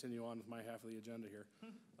 we'll continue on with my half of the agenda here.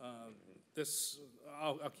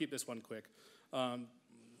 I'll keep this one quick.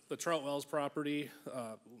 The Trout Wells property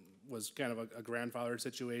was kind of a grandfathered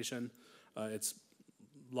situation. It's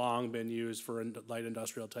long been used for light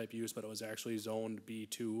industrial type use, but it was actually zoned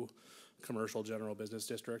B2, Commercial General Business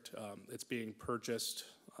District. It's being purchased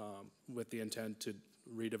with the intent to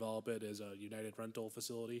redevelop it as a United rental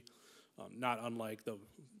facility, not unlike the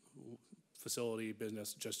facility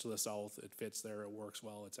business just to the south. It fits there, it works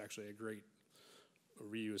well, it's actually a great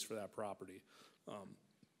reuse for that property.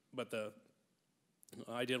 But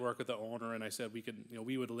I did work with the owner and I said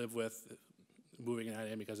we would live with moving that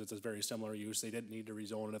in because it's a very similar use. They didn't need to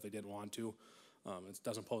rezone it if they didn't want to. It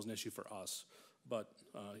doesn't pose an issue for us, but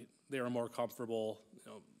they were more comfortable,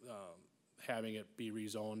 having it be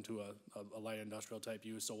rezoned to a light industrial type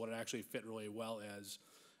use. So what it actually fit really well as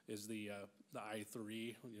is the I-3.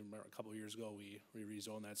 You remember a couple of years ago, we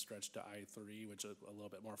rezoned that stretch to I-3, which is a little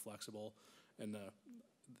bit more flexible. And the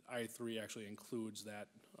I-3 actually includes that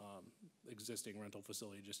existing rental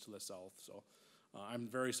facility just to the south. So I'm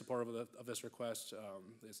very supportive of this request.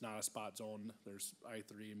 It's not a spot zone. There's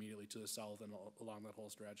I-3 immediately to the south and along that whole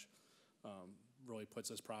stretch. Really puts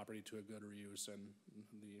this property to a good reuse, and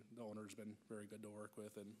the owner's been very good to work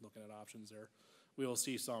with and looking at options there. We will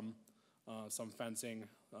see some fencing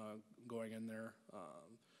going in there.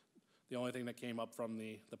 The only thing that came up from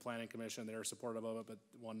the planning commission, they're supportive of it, but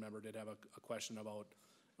one member did have a question about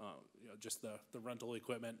just the rental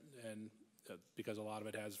equipment, and because a lot of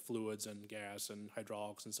it has fluids and gas and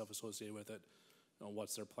hydraulics and stuff associated with it.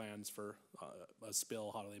 What's their plans for a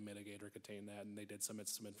spill? How do they mitigate or contain that? And they did submit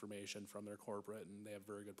some information from their corporate, and they have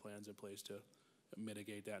very good plans in place to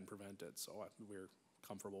mitigate that and prevent it. So we're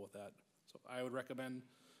comfortable with that. So I would recommend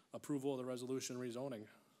approval of the resolution rezoning.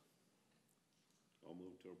 I'll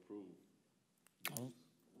move to approve.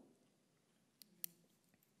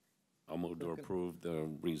 I'll move to approve the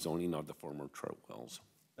rezoning of the former Trout Wells.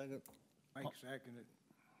 Second. Mike seconded.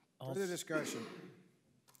 I'll Further discussion.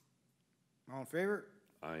 All in favor?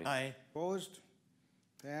 Aye. Aye. Opposed?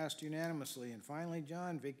 Passed unanimously. And finally,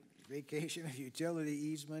 John, vacation of utility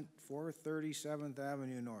easement, 437th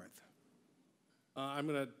Avenue North. I'm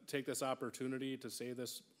gonna take this opportunity to say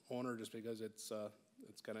this owner just because it's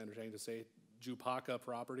kind of entertaining to say Jupaka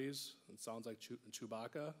Properties. It sounds like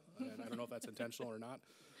Chewbacca, and I don't know if that's intentional or not.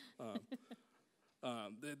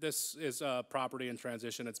 This is a property in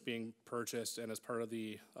transition. It's being purchased, and as part of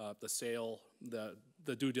the sale,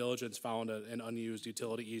 the due diligence found an unused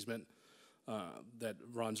utility easement that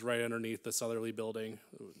runs right underneath the southerly building.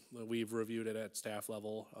 We've reviewed it at staff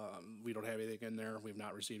level. We don't have anything in there. We've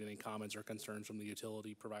not received any comments or concerns from the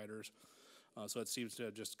utility providers. So it seems to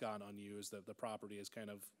have just gone unused. The property is kind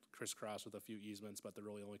of crisscrossed with a few easements, but they're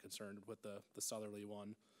really only concerned with the southerly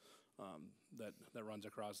one that runs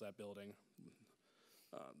across that building.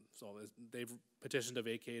 So they've petitioned to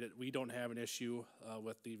vacate it. We don't have an issue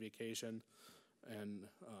with the vacation, and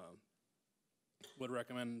would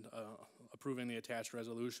recommend approving the attached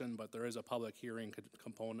resolution, but there is a public hearing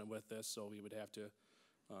component with this, so we would have to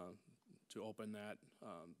open that.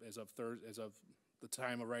 As of the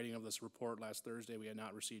time of writing of this report last Thursday, we had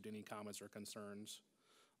not received any comments or concerns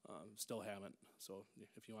still haven't. So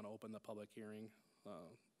if you want to open the public hearing,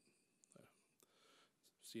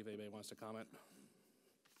 see if anybody wants to comment.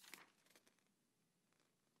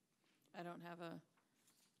 I don't have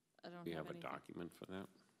Do you have a anything. document for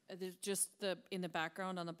that? There's just in the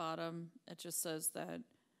background on the bottom, it just says that,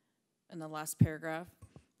 in the last paragraph,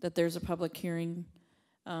 that there's a public hearing,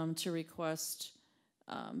 to request,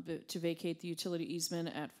 to vacate the utility easement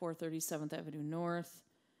at 437th Avenue North.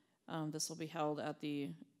 This will be held at the,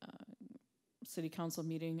 city council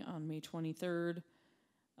meeting on May 23rd.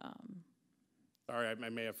 Sorry, I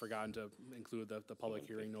may have forgotten to include the public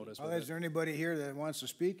hearing notice Well, with is it. there anybody here that wants to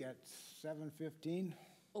speak at 7:15?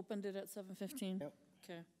 Opened it at 7:15? Yep.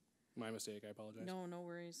 Okay, My mistake, I apologize. no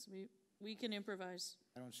worries, we can improvise.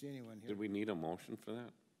 I don't see anyone here. Did we need a motion for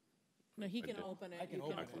that? No, he can did. open it. I can You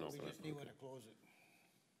open I can it, open we it, just need one to close it.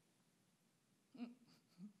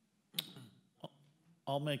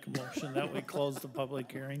 I'll make a motion that we close the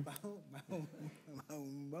public hearing.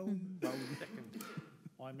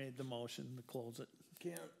 Well, I made the motion to close it.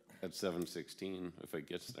 At 7:16, if it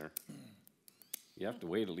gets there. You have to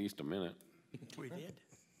wait at least a minute. We did.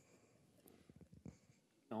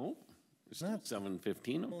 No, it's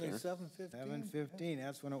 7:15 up Only there. 7:15? 7:15,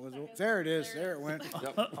 that's when it was, there it is, there it went.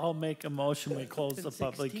 I'll make a motion, we close the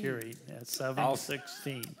public hearing at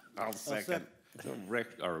 7:16. I'll second. Rick,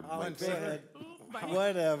 or All in Mike favor?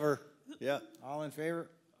 Whatever, yeah. All in favor?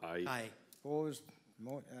 Aye. Opposed?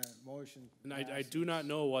 Motion. And I do not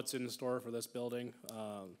know what's in store for this building.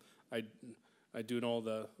 I do know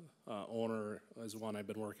the owner is one I've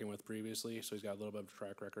been working with previously, so he's got a little bit of a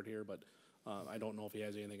track record here, but I don't know if he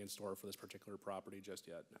has anything in store for this particular property just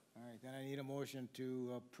yet. All right, then I need a motion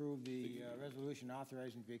to approve the resolution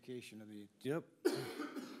authorizing vacation of the, Yep,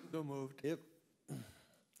 So moved. yep,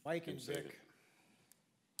 Mike and Second. Dick.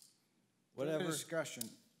 whatever. Discussion.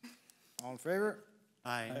 All in favor?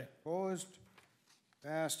 Aye. Opposed?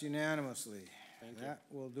 Passed unanimously. That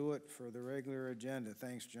will do it for the regular agenda.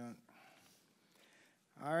 Thanks, John.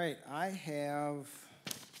 All right, I have,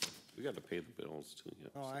 We got to pay the bills too, yeah.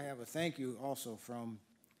 oh, I have a thank you also from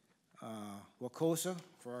Wacosa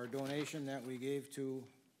for our donation that we gave to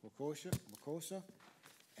Wacosa,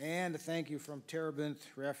 and a thank you from Terebinth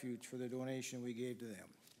Refuge for the donation we gave to them.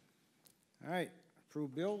 All right,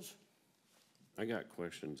 approved bills? I got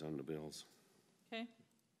questions on the bills. Okay,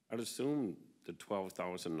 I'd assume the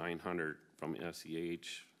 12,900 from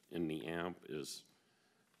SEH in the AMP is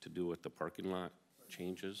to do with the parking lot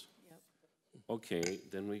changes? yep. Okay,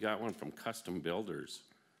 then we got one from Custom Builders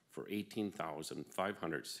for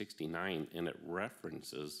 18,569, and it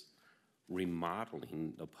references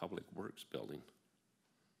remodeling the Public Works building.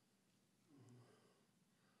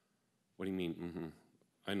 What do you mean, mm-hmm?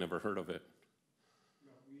 I never heard of it.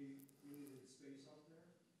 No, we needed space out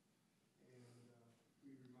there, and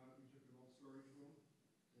we remodeled, we took an old storage room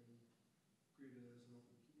and created it as an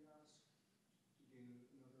open kiosk to gain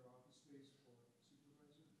another office space for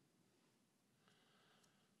supervisor.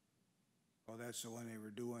 Oh, that's the one they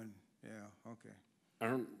were doing, yeah, okay.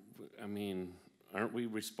 Aren't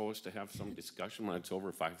we supposed to have some discussion when it's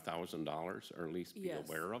over $5,000, or at least be Yes.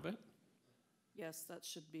 aware of it? Yes, that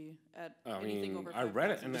should be at I anything mean, over I read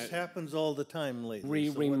it 5,000. and This it, happens all the time lately, we,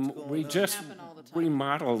 so we, what's going we on? just Happen all the time.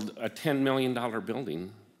 remodeled a $10 million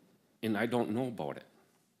building, and I don't know about it.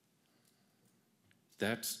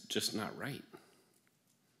 That's just not right.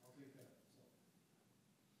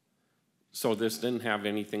 So this didn't have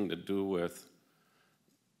anything to do with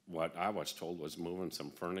what I was told was moving some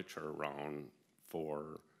furniture around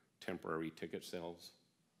for temporary ticket sales?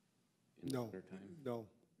 in the No. wintertime? No,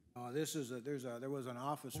 This is there was an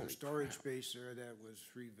office or storage space there that was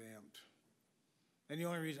revamped. And the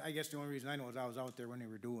only reason I know is I was out there when they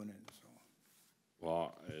were doing it, so.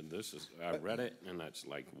 Well, I read it, and it's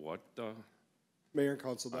like, what the? Mayor and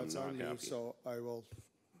council, I'm that's not on me, happy. so I will,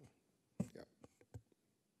 yeah.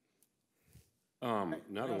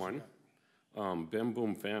 Another one, Bim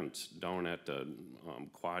Boom fence down at the,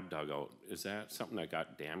 quad dugout, is that something that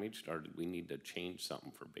got damaged, or did we need to change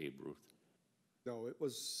something for Babe Ruth? No, it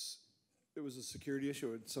was a security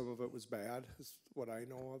issue, and some of it was bad, is what I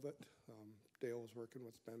know of it. Dale was working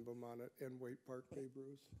with Ben Boom on it, and Wake Park, Babe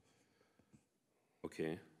Ruth.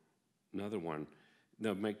 Okay, another one,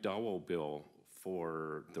 the McDowell bill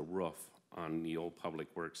for the roof on the old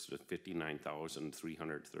Public Works, the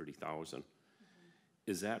 59,330,000.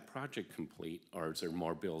 Is that project complete, or is there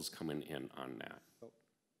more bills coming in on that?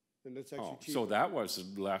 And it's Oh, actually cheaper. so that was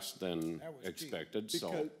less than That was cheap. expected,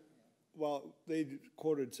 so, Because, well, they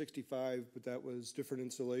quoted 65, but that was different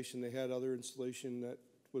installation. They had other installation that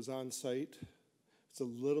was on site. It's a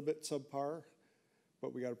little bit subpar,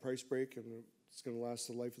 but we got a price break and it's gonna last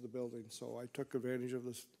the life of the building, so I took advantage of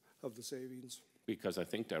this, of the savings. Because I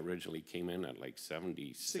think that originally came in at like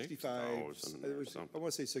 76,000 or I something.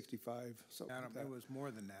 wanna say 65, something I like don't- that. It was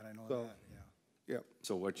more than that, I know So- that, yeah. Yep,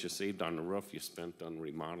 So what you saved on the roof, you spent on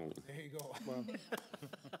remodeling. There you go. well, I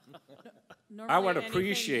would Normally, anything-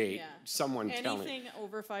 appreciate yeah. someone telling. Anything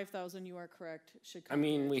over 5,000, you are correct, should I come.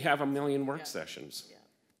 mean, we have a million work Yeah. sessions. Yeah.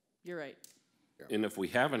 You're right. And if we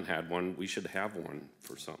haven't had one, we should have one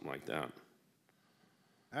for something like that.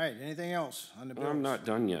 All right, anything else on the bills? I'm not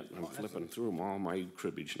done yet. I'm flipping through them, all my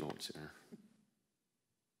cribbage notes here.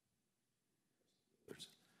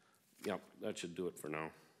 Yep, that should do it for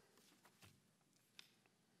now.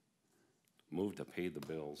 Move to pay the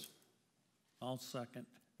bills. I'll second.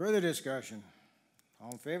 Further discussion?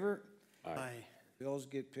 All in favor? Aye. Bills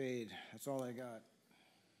get paid. That's all I got.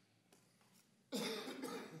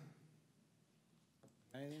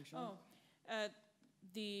 Anything, Sean? Oh,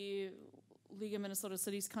 the League of Minnesota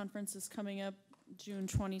Cities Conference is coming up June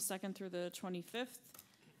 22nd through the 25th.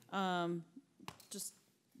 Just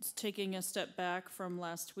taking a step back from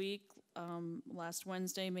last week, last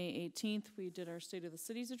Wednesday, May 18th, we did our State of the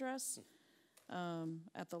Cities address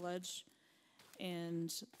at the Ledge.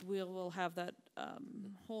 And we'll have that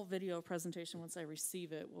whole video presentation, once I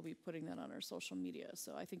receive it, we'll be putting that on our social media.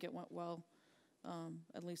 So I think it went well,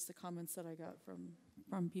 at least the comments that I got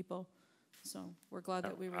from people. So we're glad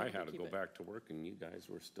that we were I able had to to keep go it. back to work and you guys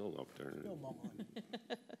were still up there.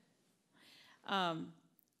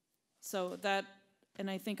 So that, and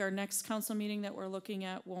I think our next council meeting that we're looking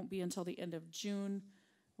at won't be until the end of June.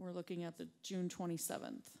 We're looking at the June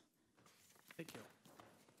 27th. Thank you.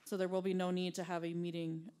 So there will be no need to have a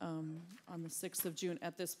meeting on the 6th of June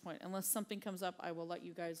at this point. Unless something comes up, I will let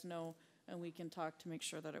you guys know, and we can talk to make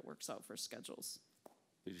sure that it works out for schedules.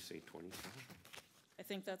 Did you say 27? I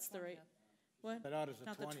think that's the right, what? Started out as the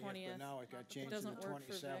Not the 20th, 20th. but now it got It changed to the doesn't work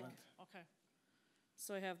for Vic. 27th. Okay.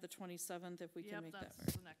 So I have the 27th if we can Yep, make that that's work.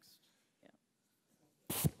 the next.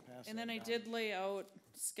 Pass And that then I down. did lay out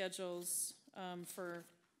schedules for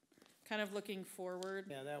kind of looking forward.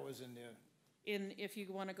 Yeah, that was in the, If you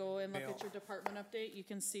want to go and look Mail. at your department update, you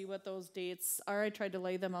can see what those dates are. I tried to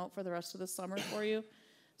lay them out for the rest of the summer for you.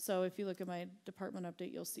 So if you look at my department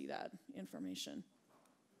update, you'll see that information.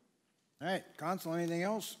 all right, council, anything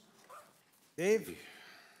else? Dave? No,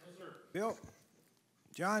 sir. Bill?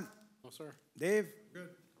 John? No, sir. Dave? Good.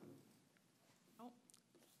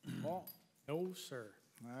 Paul? No, sir.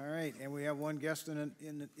 All right, and we have one guest in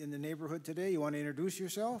the neighborhood today. You want to introduce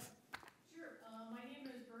yourself? Sure, my name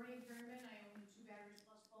is Bernie Kerman, I own the two Batteries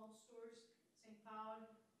Plus bulb stores, St. Cloud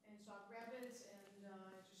and Sauk Rapids, and,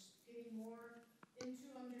 just getting more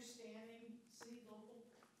into understanding city local,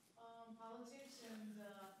 politics, and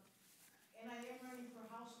I am running for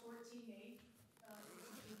House 14A.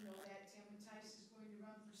 You know that Tammy Tice is going to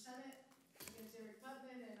run for Senate against Eric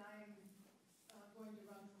Putnam, and I am, going to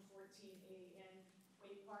run for 14A, and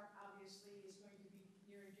Wade Park obviously is going to be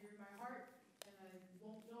near and dear to my heart, and I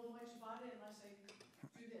won't know much about it unless I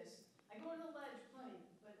do this. I go to the Ledge plenty,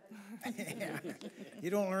 but You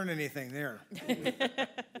don't learn anything there.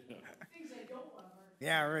 things I don't want to learn.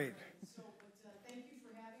 Yeah, right. So, but, thank you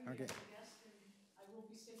for having me Okay. as a guest, and I will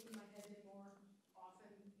be sticking my head in more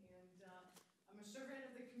often, and, I'm a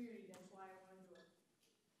servant of the community, that's why I want to do it.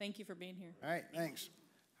 Thank you for being here. All right, thanks.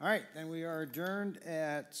 All right, then we are adjourned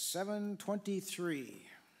at 7:23.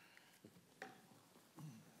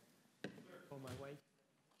 Oh, my wife.